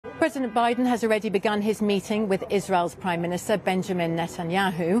President Biden has already begun his meeting with Israel's Prime Minister Benjamin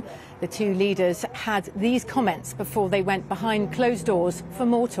Netanyahu. The two leaders had these comments before they went behind closed doors for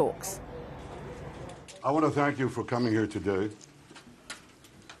more talks. I want to thank you for coming here today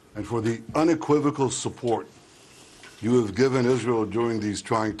and for the unequivocal support you have given Israel during these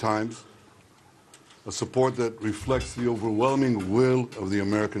trying times, a support that reflects the overwhelming will of the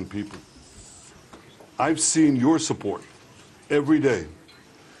American people. I've seen your support every day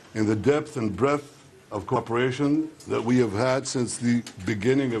in the depth and breadth of cooperation that we have had since the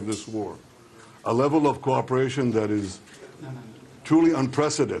beginning of this war, a level of cooperation that is truly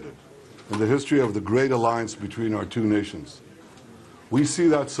unprecedented in the history of the great alliance between our two nations. We see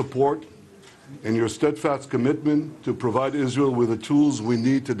that support in your steadfast commitment to provide Israel with the tools we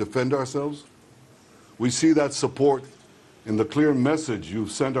need to defend ourselves. We see that support in the clear message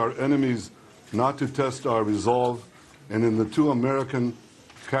you've sent our enemies not to test our resolve, and in the two American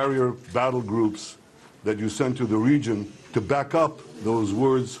carrier battle groups that you sent to the region to back up those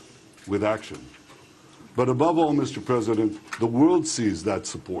words with action. But above all, Mr. President, the world sees that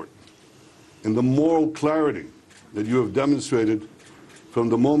support in the moral clarity that you have demonstrated from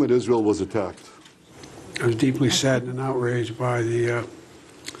the moment Israel was attacked. I was deeply saddened and outraged by the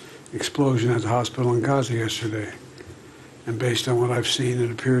explosion at the hospital in Gaza yesterday. And based on what I've seen,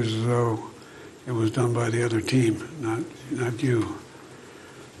 it appears as though it was done by the other team, not you.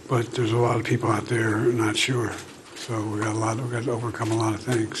 But there's a lot of people out there not sure. So we've got to overcome a lot of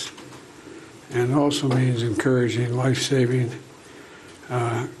things. And it also means encouraging life-saving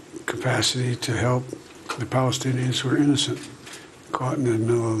capacity to help the Palestinians who are innocent, caught in the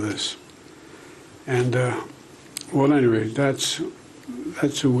middle of this. And well, at any rate, that's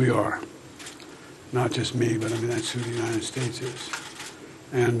who we are. Not just me, but I mean that's who the United States is.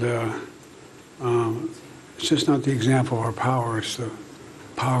 And it's just not the example of our power; it's the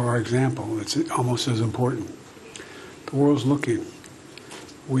power of our example. It's almost as important. The world's looking.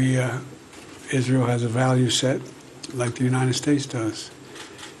 Israel has a value set like the United States does,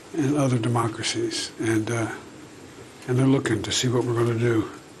 and other democracies, and they're looking to see what we're going to do.